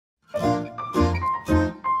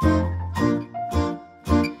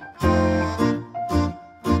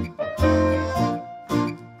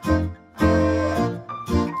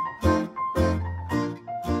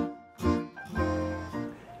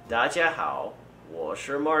大家好，我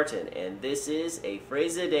是 Martin, and this is a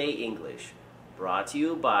Phrase a Day English, brought to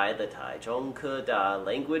you by the Taichung Keda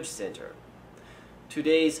Language Center.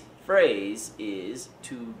 Today's phrase is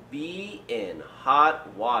to be in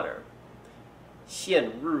hot water.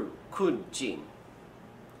 陷入困境.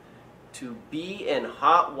 To be in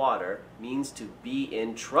hot water means to be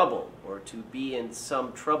in trouble or to be in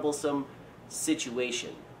some troublesome situation,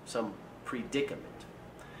 some predicament.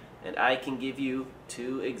 And I can give you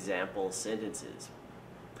 2 example sentences.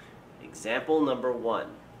 Example number 1.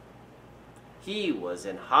 He was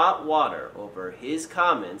in hot water over his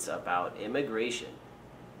comments about immigration.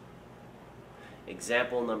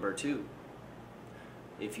 Example number 2.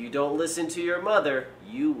 If you don't listen to your mother,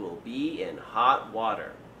 you will be in hot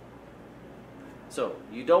water. So,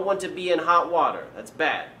 you don't want to be in hot water. That's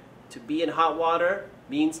bad. To be in hot water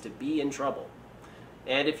means to be in trouble.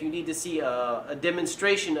 And if you need to see a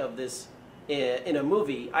demonstration of this in a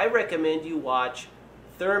movie, I recommend you watch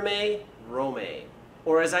Thermae Romae,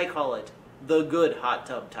 or as I call it, The Good Hot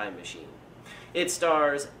Tub Time Machine. It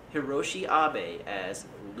stars Hiroshi Abe as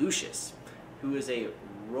Lucius, who is a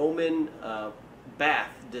Roman bath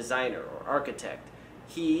designer or architect.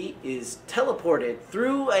 He is teleported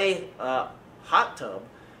through a hot tub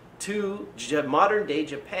to modern-day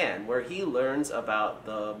Japan, where he learns about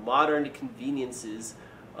the modern conveniences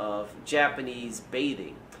of Japanese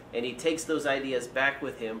bathing. And he takes those ideas back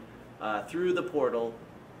with him through the portal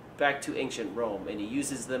back to ancient Rome, and he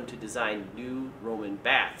uses them to design new Roman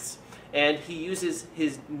baths. And he uses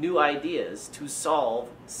his new ideas to solve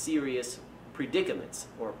serious predicaments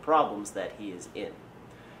or problems that he is in.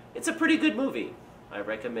 It's a pretty good movie. I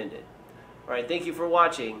recommend it. All right, thank you for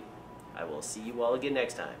watching. I will see you all again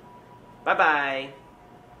next time. Bye-bye.